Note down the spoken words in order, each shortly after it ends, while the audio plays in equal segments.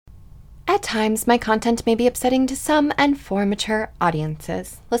At times, my content may be upsetting to some and for mature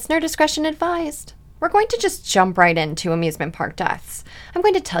audiences. Listener discretion advised. We're going to just jump right into amusement park deaths. I'm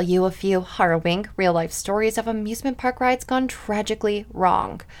going to tell you a few harrowing, real-life stories of amusement park rides gone tragically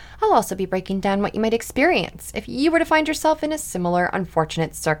wrong. I'll also be breaking down what you might experience if you were to find yourself in a similar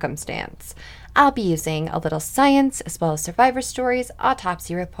unfortunate circumstance. I'll be using a little science, as well as survivor stories,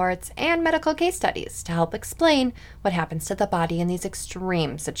 autopsy reports, and medical case studies to help explain what happens to the body in these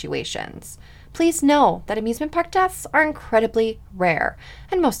extreme situations. Please know that amusement park deaths are incredibly rare,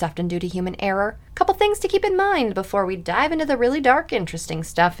 and most often due to human error. A couple things to keep in mind before we dive into the really dark, interesting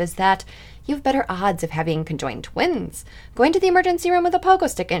stuff is that you have better odds of having conjoined twins, going to the emergency room with a pogo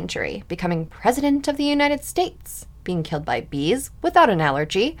stick injury, becoming President of the United States, being killed by bees without an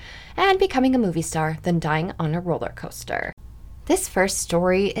allergy, and becoming a movie star than dying on a roller coaster. This first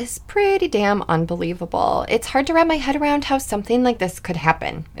story is pretty damn unbelievable. It's hard to wrap my head around how something like this could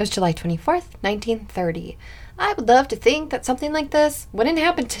happen. It was July 24th, 1930. I would love to think that something like this wouldn't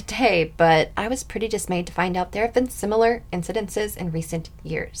happen today, but I was pretty dismayed to find out there have been similar incidences in recent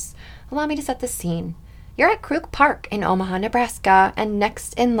years. Allow me to set the scene. You're at Crook Park in Omaha, Nebraska, and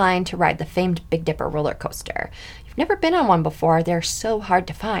next in line to ride the famed Big Dipper roller coaster. You've never been on one before. They're so hard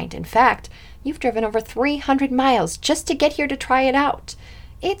to find. In fact, you've driven over 300 miles just to get here to try it out.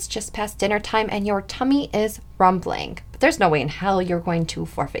 It's just past dinner time and your tummy is rumbling. But there's no way in hell you're going to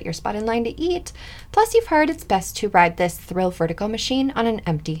forfeit your spot in line to eat. Plus, you've heard it's best to ride this thrill vertigo machine on an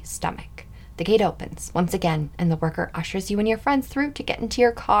empty stomach. The gate opens once again, and the worker ushers you and your friends through to get into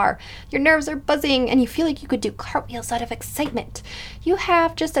your car. Your nerves are buzzing, and you feel like you could do cartwheels out of excitement. You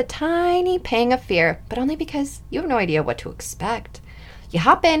have just a tiny pang of fear, but only because you have no idea what to expect. You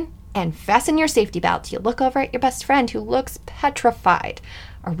hop in and fasten your safety belt. You look over at your best friend, who looks petrified.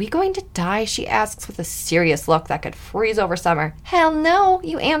 "Are we going to die?" she asks with a serious look that could freeze over summer. "Hell no,"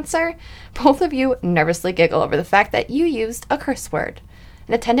 you answer. Both of you nervously giggle over the fact that you used a curse word.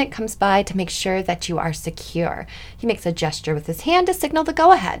 An attendant comes by to make sure that you are secure. He makes a gesture with his hand to signal the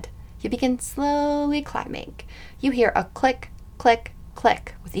go-ahead. You begin slowly climbing. You hear a click, click,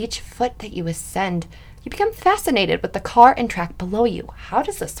 click. With each foot that you ascend, you become fascinated with the car and track below you. How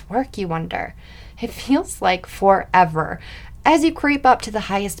does this work, you wonder? It feels like forever. As you creep up to the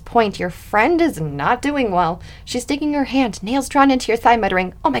highest point, your friend is not doing well. She's digging her hand, nails drawn into your thigh,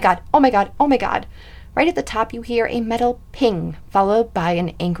 muttering, "Oh my God, oh my God, oh my God." Right at the top, you hear a metal ping, followed by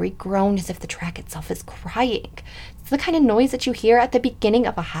an angry groan as if the track itself is crying. It's the kind of noise that you hear at the beginning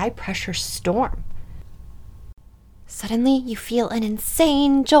of a high-pressure storm. Suddenly, you feel an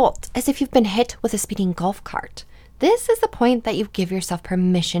insane jolt, as if you've been hit with a speeding golf cart. This is the point that you give yourself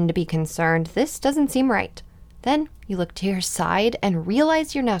permission to be concerned. This doesn't seem right. Then you look to your side and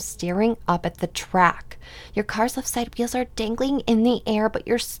realize you're now staring up at the track. Your car's left side wheels are dangling in the air, but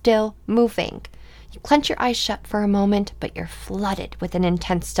you're still moving. You clench your eyes shut for a moment, but you're flooded with an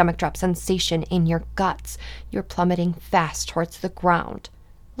intense stomach drop sensation in your guts. You're plummeting fast towards the ground.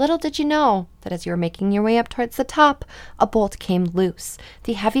 Little did you know that as you were making your way up towards the top, a bolt came loose.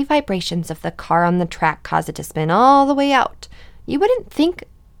 The heavy vibrations of the car on the track caused it to spin all the way out. You wouldn't think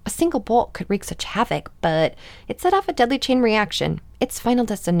a single bolt could wreak such havoc, but it set off a deadly chain reaction. It's Final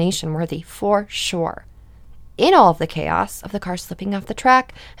Destination worthy for sure. In all of the chaos of the car slipping off the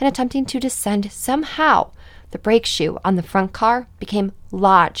track and attempting to descend somehow, the brake shoe on the front car became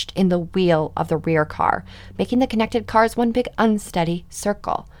lodged in the wheel of the rear car, making the connected cars one big unsteady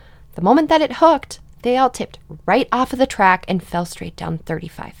circle. The moment that it hooked, they all tipped right off of the track and fell straight down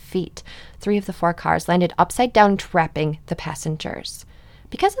 35 feet. 3 of the 4 cars landed upside down, trapping the passengers.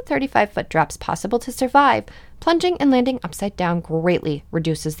 Because a 35-foot drop's possible to survive, plunging and landing upside down greatly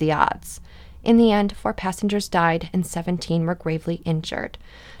reduces the odds. In the end, 4 passengers died and 17 were gravely injured.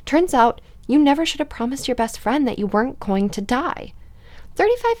 Turns out, you never should have promised your best friend that you weren't going to die.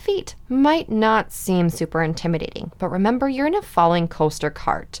 35 feet might not seem super intimidating, but remember, you're in a falling coaster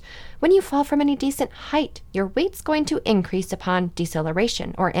cart. When you fall from any decent height, your weight's going to increase upon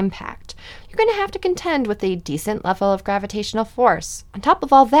deceleration or impact. You're going to have to contend with a decent level of gravitational force. On top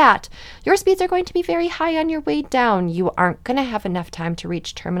of all that, your speeds are going to be very high on your way down. You aren't going to have enough time to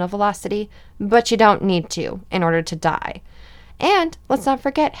reach terminal velocity, but you don't need to in order to die. And let's not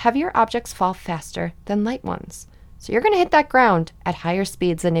forget, heavier objects fall faster than light ones. So you're going to hit that ground at higher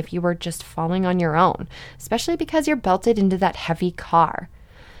speeds than if you were just falling on your own, especially because you're belted into that heavy car.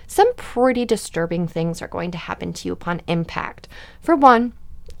 Some pretty disturbing things are going to happen to you upon impact. For one,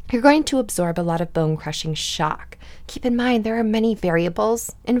 you're going to absorb a lot of bone-crushing shock. Keep in mind, there are many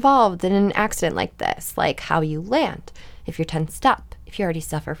variables involved in an accident like this, like how you land, if you're tensed up, if you already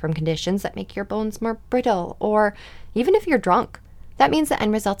suffer from conditions that make your bones more brittle, or even if you're drunk. That means the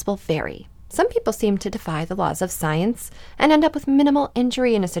end results will vary. Some people seem to defy the laws of science and end up with minimal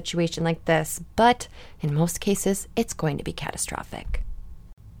injury in a situation like this, but in most cases, it's going to be catastrophic.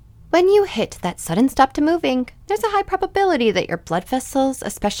 When you hit that sudden stop to moving, there's a high probability that your blood vessels,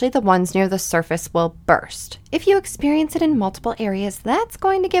 especially the ones near the surface, will burst. If you experience it in multiple areas, that's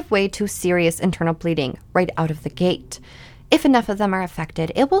going to give way to serious internal bleeding right out of the gate. If enough of them are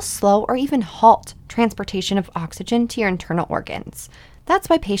affected, it will slow or even halt transportation of oxygen to your internal organs. That's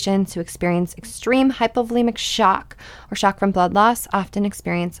why patients who experience extreme hypovolemic shock or shock from blood loss often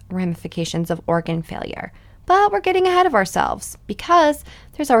experience ramifications of organ failure. But we're getting ahead of ourselves because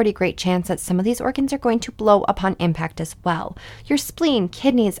there's already a great chance that some of these organs are going to blow upon impact as well. Your spleen,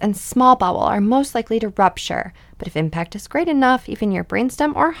 kidneys, and small bowel are most likely to rupture. But if impact is great enough, even your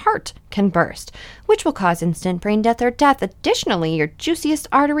brainstem or heart can burst, which will cause instant brain death or death. Additionally, your juiciest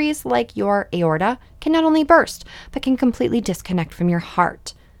arteries, like your aorta, can not only burst, but can completely disconnect from your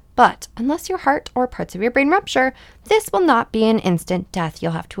heart. But unless your heart or parts of your brain rupture, this will not be an instant death.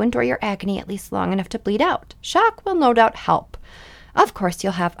 You'll have to endure your agony at least long enough to bleed out. Shock will no doubt help. Of course,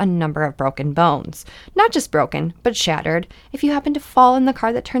 you'll have a number of broken bones. Not just broken, but shattered. If you happen to fall in the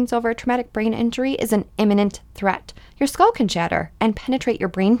car that turns over, traumatic brain injury is an imminent threat. Your skull can shatter and penetrate your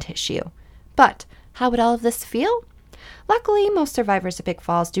brain tissue. But how would all of this feel? Luckily, most survivors of big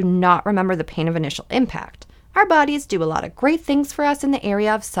falls do not remember the pain of initial impact. Our bodies do a lot of great things for us in the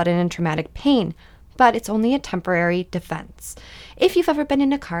area of sudden and traumatic pain, but it's only a temporary defense. If you've ever been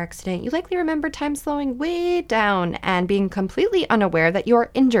in a car accident, you likely remember time slowing way down and being completely unaware that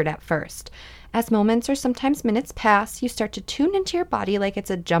you're injured at first. As moments or sometimes minutes pass, you start to tune into your body like it's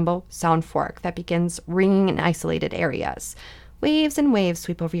a jumbo sound fork that begins ringing in isolated areas. Waves and waves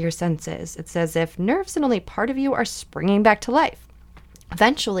sweep over your senses. It's as if nerves and only part of you are springing back to life.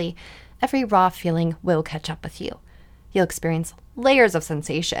 Eventually, every raw feeling will catch up with you. You'll experience layers of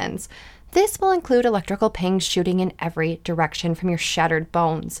sensations. This will include electrical pings shooting in every direction from your shattered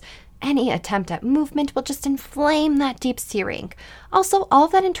bones. Any attempt at movement will just inflame that deep searing. Also, all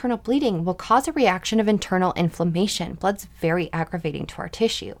of that internal bleeding will cause a reaction of internal inflammation. Blood's very aggravating to our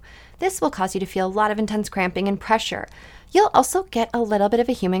tissue. This will cause you to feel a lot of intense cramping and pressure. You'll also get a little bit of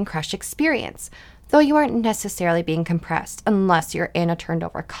a human crush experience. Though you aren't necessarily being compressed, unless you're in a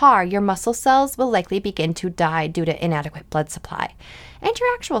turned-over car, your muscle cells will likely begin to die due to inadequate blood supply. And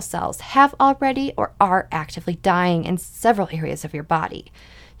your actual cells have already or are actively dying in several areas of your body.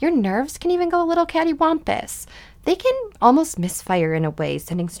 Your nerves can even go a little cattywampus. They can almost misfire in a way,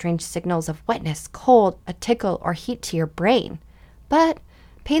 sending strange signals of wetness, cold, a tickle, or heat to your brain. But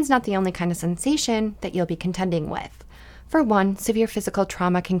pain's not the only kind of sensation that you'll be contending with. For one, severe physical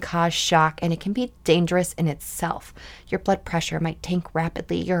trauma can cause shock, and it can be dangerous in itself. Your blood pressure might tank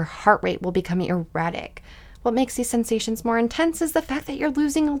rapidly. Your heart rate will become erratic. What makes these sensations more intense is the fact that you're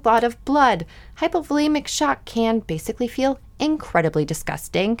losing a lot of blood. Hypovolemic shock can basically feel incredibly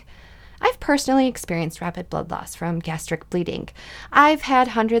disgusting. I've personally experienced rapid blood loss from gastric bleeding. I've had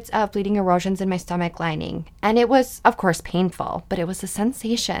hundreds of bleeding erosions in my stomach lining, and it was, of course, painful, but it was the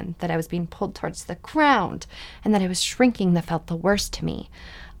sensation that I was being pulled towards the ground and that I was shrinking that felt the worst to me.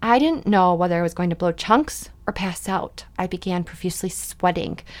 I didn't know whether I was going to blow chunks or pass out. I began profusely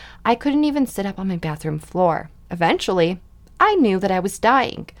sweating. I couldn't even sit up on my bathroom floor. Eventually, I knew that I was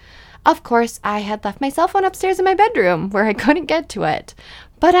dying. Of course, I had left my cell phone upstairs in my bedroom where I couldn't get to it.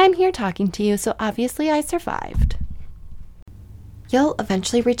 But I'm here talking to you, so obviously I survived. You'll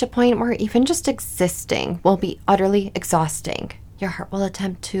eventually reach a point where even just existing will be utterly exhausting. Your heart will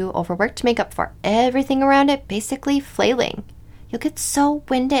attempt to overwork to make up for everything around it, basically flailing. You'll get so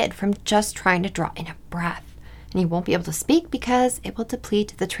winded from just trying to draw in a breath, and you won't be able to speak because it will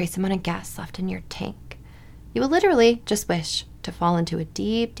deplete the trace amount of gas left in your tank. You will literally just wish to fall into a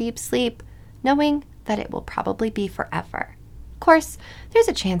deep, deep sleep, knowing that it will probably be forever. Of course, there's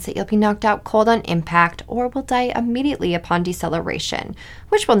a chance that you'll be knocked out cold on impact or will die immediately upon deceleration,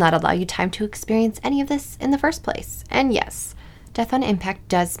 which will not allow you time to experience any of this in the first place. And yes, death on impact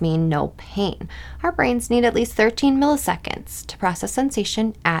does mean no pain. Our brains need at least 13 milliseconds to process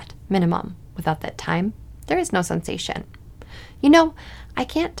sensation at minimum. Without that time, there is no sensation. You know, I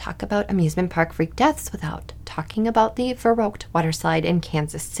can't talk about amusement park freak deaths without talking about the Verrückt water slide in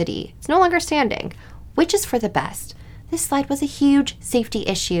Kansas City. It's no longer standing, which is for the best. This slide was a huge safety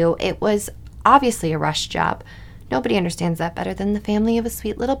issue. It was obviously a rush job. Nobody understands that better than the family of a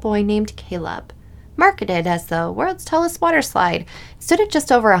sweet little boy named Caleb. Marketed as the world's tallest water slide, it stood at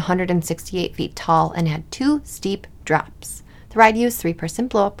just over 168 feet tall and had 2 steep drops. The ride used 3-person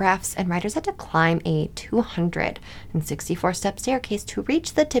blow-up rafts, and riders had to climb a 264-step staircase to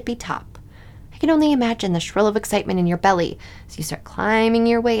reach the tippy top. I can only imagine the shrill of excitement in your belly as you start climbing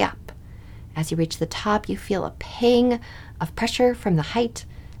your way up. As you reach the top, you feel a pang of pressure from the height,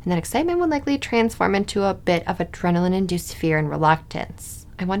 and that excitement would likely transform into a bit of adrenaline-induced fear and reluctance.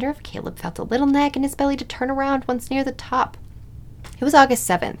 I wonder if Caleb felt a little nag in his belly to turn around once near the top. It was August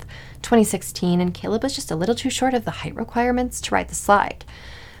 7th, 2016, and Caleb was just a little too short of the height requirements to ride the slide.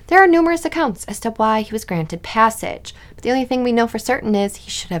 There are numerous accounts as to why he was granted passage, but the only thing we know for certain is he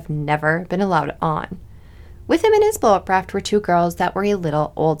should have never been allowed on. With him in his blow-up raft were two girls that were a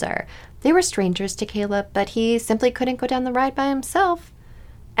little older. They were strangers to Caleb, but he simply couldn't go down the ride by himself.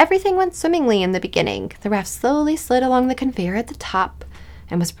 Everything went swimmingly in the beginning. The raft slowly slid along the conveyor at the top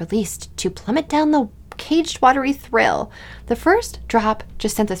and was released to plummet down the caged watery thrill. The first drop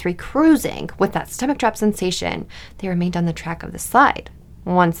just sent the three cruising with that stomach drop sensation. They remained on the track of the slide.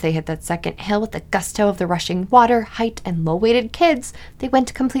 Once they hit that second hill with the gusto of the rushing water, height, and low-weighted kids, they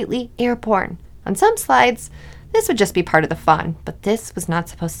went completely airborne. On some slides, this would just be part of the fun, but this was not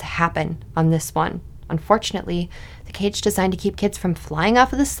supposed to happen on this one. Unfortunately, the cage designed to keep kids from flying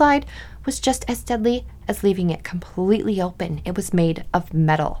off of the slide was just as deadly as leaving it completely open. It was made of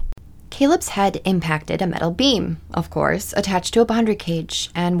metal. Caleb's head impacted a metal beam, of course, attached to a boundary cage,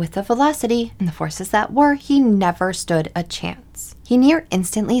 and with the velocity and the forces that were, he never stood a chance. He near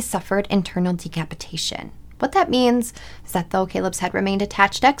instantly suffered internal decapitation. What that means is that though Caleb's head remained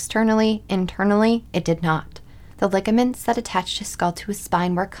attached externally, internally, it did not. The ligaments that attached his skull to his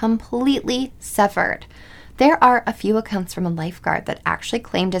spine were completely severed. There are a few accounts from a lifeguard that actually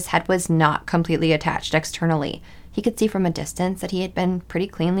claimed his head was not completely attached externally. He could see from a distance that he had been pretty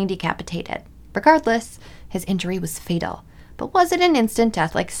cleanly decapitated. Regardless, his injury was fatal. But was it an instant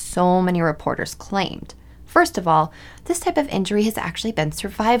death like so many reporters claimed? First of all, this type of injury has actually been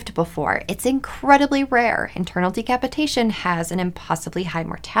survived before. It's incredibly rare. Internal decapitation has an impossibly high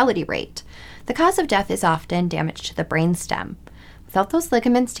mortality rate. The cause of death is often damage to the brainstem. Without those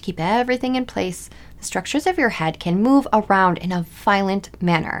ligaments to keep everything in place, the structures of your head can move around in a violent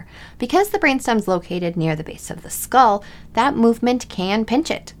manner. Because the brainstem is located near the base of the skull, that movement can pinch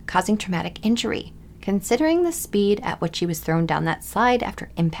it, causing traumatic injury. Considering the speed at which he was thrown down that slide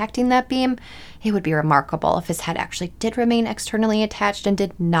after impacting that beam, it would be remarkable if his head actually did remain externally attached and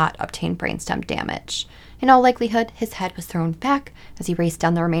did not obtain brainstem damage. In all likelihood, his head was thrown back as he raced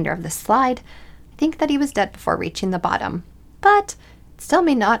down the remainder of the slide. I think that he was dead before reaching the bottom. But it still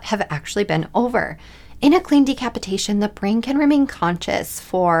may not have actually been over. In a clean decapitation, the brain can remain conscious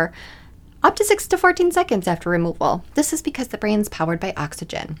for up to 6 to 14 seconds after removal. This is because the brain is powered by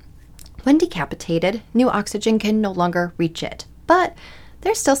oxygen. When decapitated, new oxygen can no longer reach it, but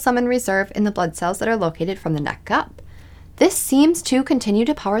there's still some in reserve in the blood cells that are located from the neck up. This seems to continue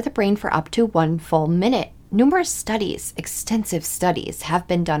to power the brain for up to 1 full minute. Numerous studies, extensive studies, have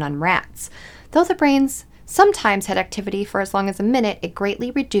been done on rats. Though the brains sometimes had activity for as long as a minute, it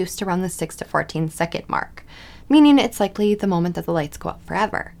greatly reduced around the 6 to 14 second mark, meaning it's likely the moment that the lights go out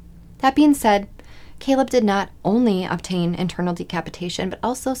forever. That being said, Caleb did not only obtain internal decapitation, but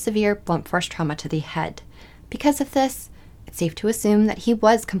also severe blunt force trauma to the head. Because of this, it's safe to assume that he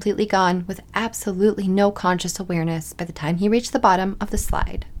was completely gone with absolutely no conscious awareness by the time he reached the bottom of the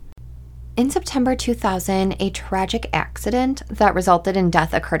slide. In September 2000, a tragic accident that resulted in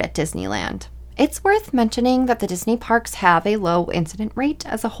death occurred at Disneyland. It's worth mentioning that the Disney parks have a low incident rate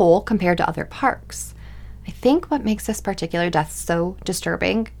as a whole compared to other parks. I think what makes this particular death so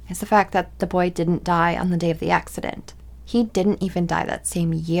disturbing is the fact that the boy didn't die on the day of the accident. He didn't even die that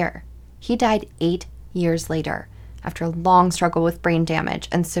same year. He died 8 years later, after a long struggle with brain damage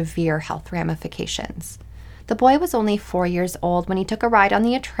and severe health ramifications. The boy was only 4 years old when he took a ride on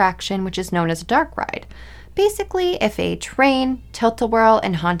the attraction, which is known as a dark ride. Basically, if a train, tilt-a-whirl,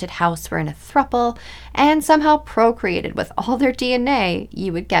 and haunted house were in a throuple and somehow procreated with all their DNA,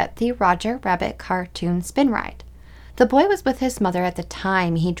 you would get the Roger Rabbit cartoon spin ride. The boy was with his mother at the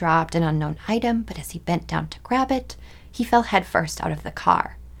time he dropped an unknown item, but as he bent down to grab it, he fell headfirst out of the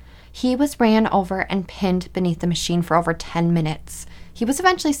car. He was ran over and pinned beneath the machine for over 10 minutes. He was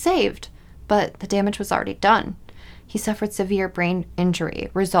eventually saved, but the damage was already done. He suffered severe brain injury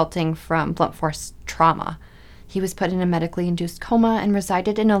resulting from blunt force trauma. He was put in a medically induced coma and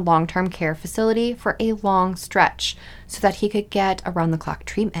resided in a long-term care facility for a long stretch so that he could get around-the-clock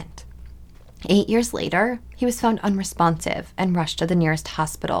treatment. 8 years later, he was found unresponsive and rushed to the nearest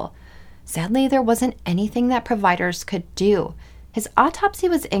hospital. Sadly, there wasn't anything that providers could do. His autopsy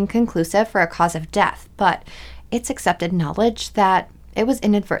was inconclusive for a cause of death, but it's accepted knowledge that it was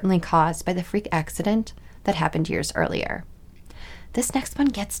inadvertently caused by the freak accident that happened years earlier. This next one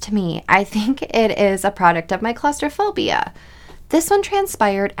gets to me. I think it is a product of my claustrophobia. This one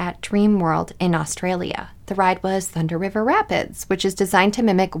transpired at Dream World in Australia. The ride was Thunder River Rapids, which is designed to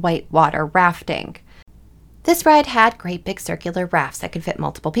mimic whitewater rafting. This ride had great big circular rafts that could fit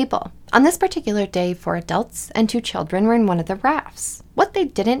multiple people. On this particular day, 4 adults and 2 children were in one of the rafts. What they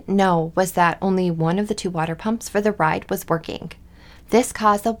didn't know was that only one of the 2 water pumps for the ride was working. This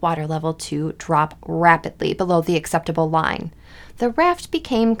caused the water level to drop rapidly below the acceptable line. The raft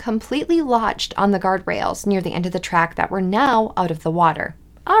became completely lodged on the guardrails near the end of the track that were now out of the water.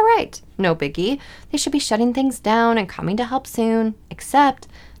 All right, no biggie. They should be shutting things down and coming to help soon, except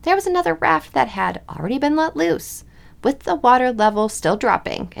there was another raft that had already been let loose. With the water level still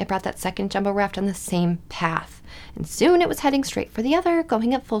dropping, it brought that second jumbo raft on the same path, and soon it was heading straight for the other,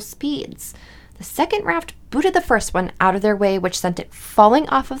 going at full speeds. The second raft booted the first one out of their way, which sent it falling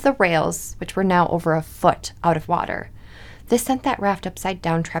off of the rails, which were now over a foot out of water. This sent that raft upside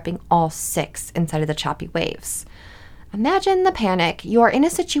down, trapping all 6 inside of the choppy waves. Imagine the panic. You are in a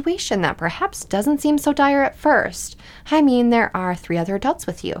situation that perhaps doesn't seem so dire at first. I mean, there are 3 other adults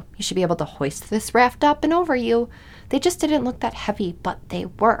with you. You should be able to hoist this raft up and over you. They just didn't look that heavy, but they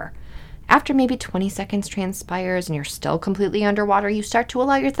were. After maybe 20 seconds transpires and you're still completely underwater, you start to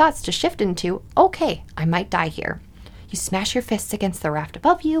allow your thoughts to shift into, okay, I might die here. You smash your fists against the raft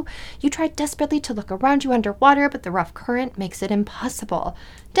above you. You try desperately to look around you underwater, but the rough current makes it impossible.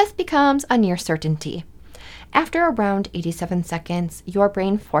 Death becomes a near certainty. After around 87 seconds, your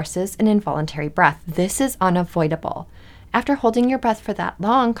brain forces an involuntary breath. This is unavoidable. After holding your breath for that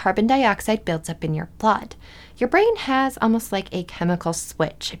long, carbon dioxide builds up in your blood. Your brain has almost like a chemical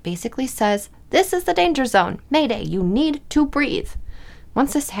switch. It basically says, this is the danger zone. Mayday, you need to breathe.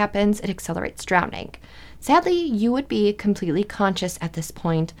 Once this happens, it accelerates drowning. Sadly, you would be completely conscious at this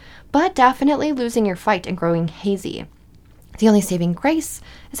point, but definitely losing your fight and growing hazy. The only saving grace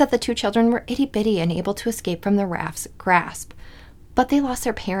is that the 2 children were itty-bitty and able to escape from the raft's grasp. But they lost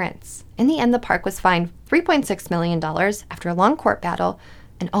their parents. In the end, the park was fined $3.6 million after a long court battle,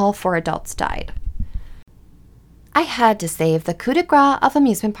 and all 4 adults died. I had to save the coup de grace of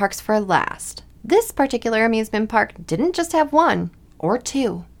amusement parks for last. This particular amusement park didn't just have 1 or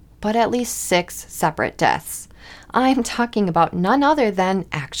 2, but at least 6 separate deaths. I'm talking about none other than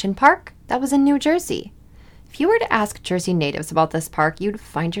Action Park that was in New Jersey. If you were to ask Jersey natives about this park, you'd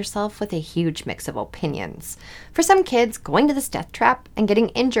find yourself with a huge mix of opinions. For some kids, going to this death trap and getting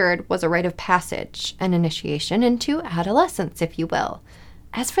injured was a rite of passage, an initiation into adolescence, if you will.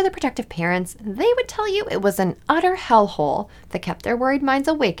 As for the protective parents, they would tell you it was an utter hellhole that kept their worried minds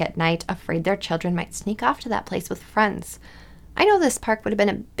awake at night, afraid their children might sneak off to that place with friends. I know this park would have been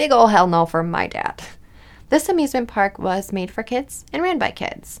a big ol' hell no for my dad. This amusement park was made for kids and ran by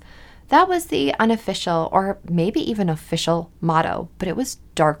kids. That was the unofficial, or maybe even official, motto, but it was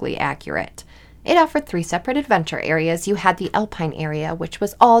darkly accurate. It offered 3 separate adventure areas. You had the Alpine area, which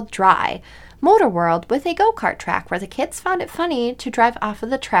was all dry, Motor World with a go-kart track where the kids found it funny to drive off of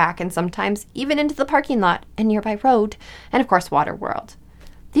the track and sometimes even into the parking lot and nearby road, and of course Water World.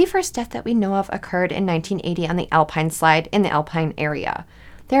 The first death that we know of occurred in 1980 on the Alpine slide in the Alpine area.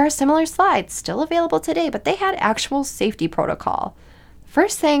 There are similar slides still available today, but they had actual safety protocol.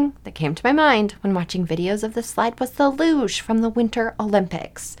 First thing that came to my mind when watching videos of the slide was the luge from the Winter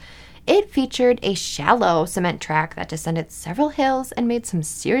Olympics. It featured a shallow cement track that descended several hills and made some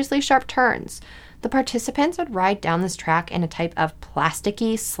seriously sharp turns. The participants would ride down this track in a type of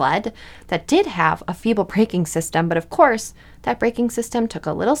plasticky sled that did have a feeble braking system, but of course, that braking system took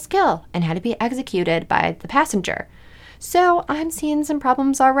a little skill and had to be executed by the passenger. So I'm seeing some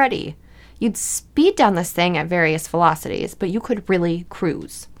problems already. You'd speed down this thing at various velocities, but you could really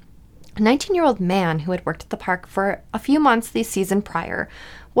cruise. A 19-year-old man who had worked at the park for a few months the season prior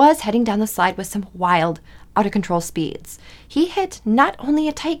was heading down the slide with some wild, out-of-control speeds. He hit not only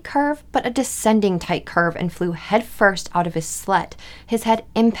a tight curve, but a descending tight curve and flew headfirst out of his sled. His head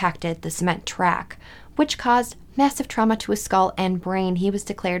impacted the cement track, which caused massive trauma to his skull and brain. He was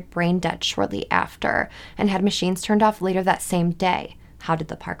declared brain dead shortly after and had machines turned off later that same day. How did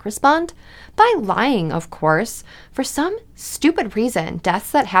the park respond? By lying, of course. For some stupid reason, deaths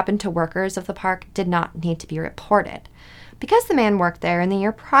that happened to workers of the park did not need to be reported. Because the man worked there in the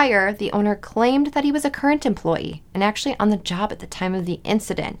year prior, the owner claimed that he was a current employee and actually on the job at the time of the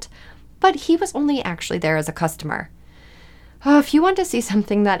incident. But he was only actually there as a customer. Oh, if you want to see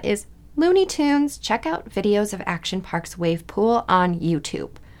something that is Looney Tunes, check out videos of Action Park's wave pool on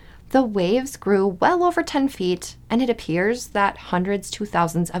YouTube. The waves grew well over 10 feet, and it appears that hundreds to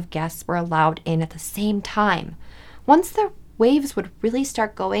thousands of guests were allowed in at the same time. Once the waves would really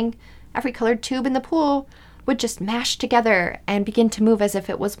start going, every colored tube in the pool would just mash together and begin to move as if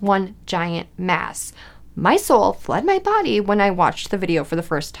it was one giant mass. My soul fled my body when I watched the video for the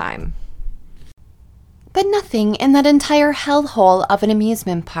first time. But nothing in that entire hellhole of an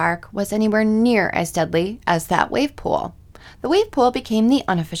amusement park was anywhere near as deadly as that wave pool. The wave pool became the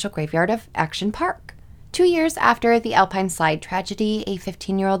unofficial graveyard of Action Park. 2 years after the Alpine Slide tragedy, a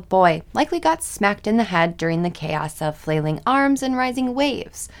 15-year-old boy likely got smacked in the head during the chaos of flailing arms and rising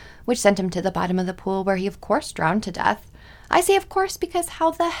waves, which sent him to the bottom of the pool where he of course drowned to death. I say of course because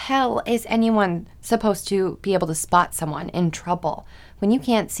how the hell is anyone supposed to be able to spot someone in trouble when you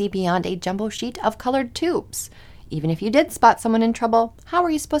can't see beyond a jumbo sheet of colored tubes? Even if you did spot someone in trouble, how are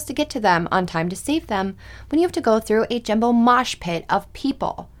you supposed to get to them on time to save them when you have to go through a jumbo mosh pit of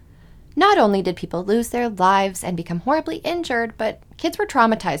people? Not only did people lose their lives and become horribly injured, but kids were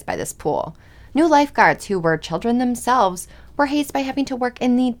traumatized by this pool. New lifeguards who were children themselves were hazed by having to work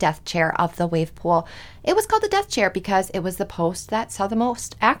in the death chair of the wave pool. It was called the death chair because it was the post that saw the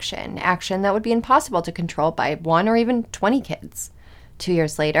most action that would be impossible to control by 1 or even 20 kids. 2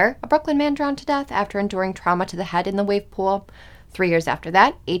 years later, a Brooklyn man drowned to death after enduring trauma to the head in the wave pool. 3 years after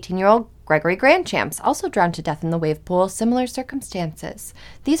that, 18-year-old Gregory Grandchamps also drowned to death in the wave pool, similar circumstances.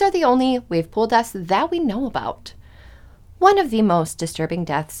 These are the only wave pool deaths that we know about. One of the most disturbing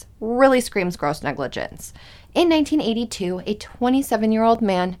deaths really screams gross negligence. In 1982, a 27-year-old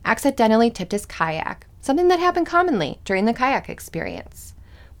man accidentally tipped his kayak, something that happened commonly during the kayak experience.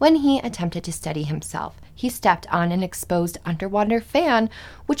 When he attempted to steady himself, he stepped on an exposed underwater fan,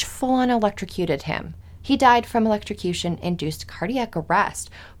 which full-on electrocuted him. He died from electrocution-induced cardiac arrest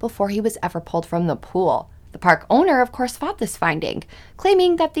before he was ever pulled from the pool. The park owner, of course, fought this finding,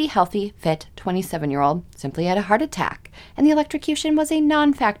 claiming that the healthy, fit 27-year-old simply had a heart attack, and the electrocution was a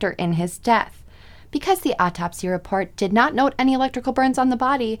non-factor in his death. Because the autopsy report did not note any electrical burns on the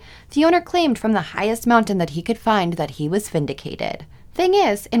body, the owner claimed from the highest mountain that he could find that he was vindicated. Thing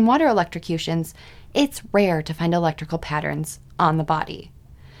is, in water electrocutions, it's rare to find electrical patterns on the body.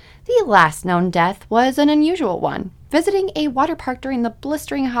 The last known death was an unusual one. Visiting a water park during the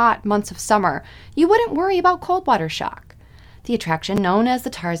blistering hot months of summer, you wouldn't worry about cold water shock. The attraction known as the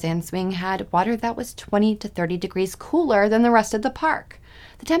Tarzan Swing had water that was 20 to 30 degrees cooler than the rest of the park.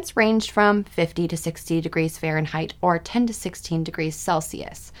 The temps ranged from 50 to 60 degrees Fahrenheit or 10 to 16 degrees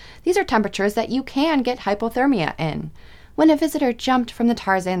Celsius. These are temperatures that you can get hypothermia in. When a visitor jumped from the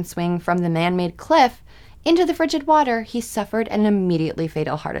Tarzan Swing from the man-made cliff into the frigid water, he suffered an immediately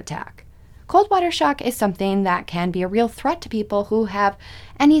fatal heart attack. Cold water shock is something that can be a real threat to people who have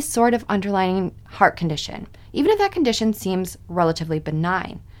any sort of underlying heart condition, even if that condition seems relatively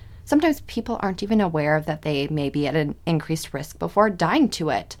benign. Sometimes people aren't even aware that they may be at an increased risk before dying to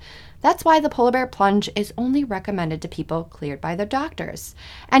it. That's why the polar bear plunge is only recommended to people cleared by their doctors.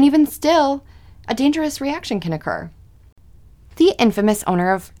 And even still, a dangerous reaction can occur. The infamous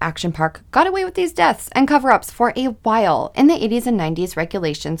owner of Action Park got away with these deaths and cover-ups for a while. In the 80s and 90s,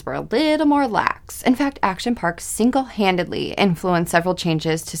 regulations were a little more lax. In fact, Action Park single-handedly influenced several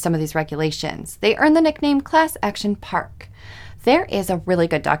changes to some of these regulations. They earned the nickname Class Action Park. There is a really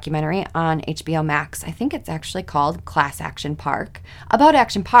good documentary on HBO Max, I think it's actually called Class Action Park, about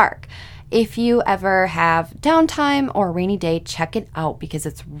Action Park. If you ever have downtime or a rainy day, check it out because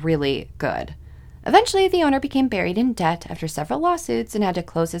it's really good. Eventually, the owner became buried in debt after several lawsuits and had to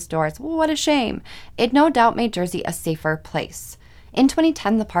close his doors. What a shame. It no doubt made Jersey a safer place. In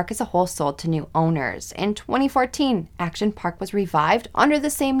 2010, the park as a whole sold to new owners. In 2014, Action Park was revived under the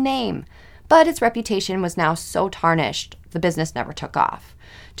same name. But its reputation was now so tarnished, the business never took off.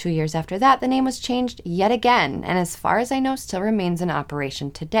 2 years after that, the name was changed yet again, and as far as I know, still remains in operation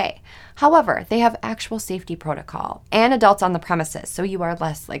today. However, they have actual safety protocol and adults on the premises, so you are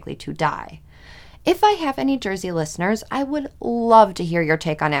less likely to die. If I have any Jersey listeners, I would love to hear your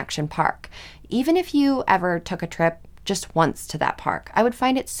take on Action Park. Even if you ever took a trip just once to that park, I would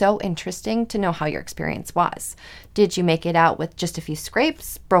find it so interesting to know how your experience was. Did you make it out with just a few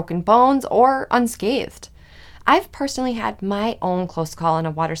scrapes, broken bones, or unscathed? I've personally had my own close call on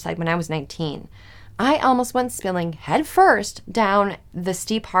a water slide when I was 19. I almost went spilling head first down the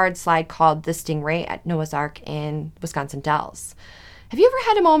steep hard slide called the Stingray at Noah's Ark in Wisconsin Dells. Have you ever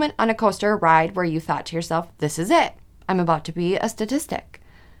had a moment on a coaster ride where you thought to yourself, this is it, I'm about to be a statistic?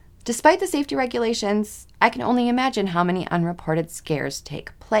 Despite the safety regulations, I can only imagine how many unreported scares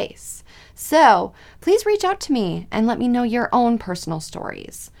take place. So please reach out to me and let me know your own personal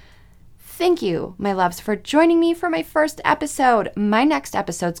stories. Thank you, my loves, for joining me for my first episode. My next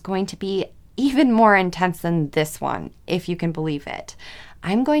episode's going to be even more intense than this one, if you can believe it.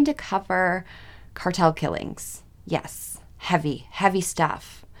 I'm going to cover cartel killings. Yes. Heavy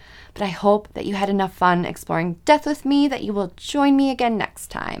stuff. But I hope that you had enough fun exploring death with me that you will join me again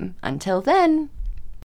next time. Until then.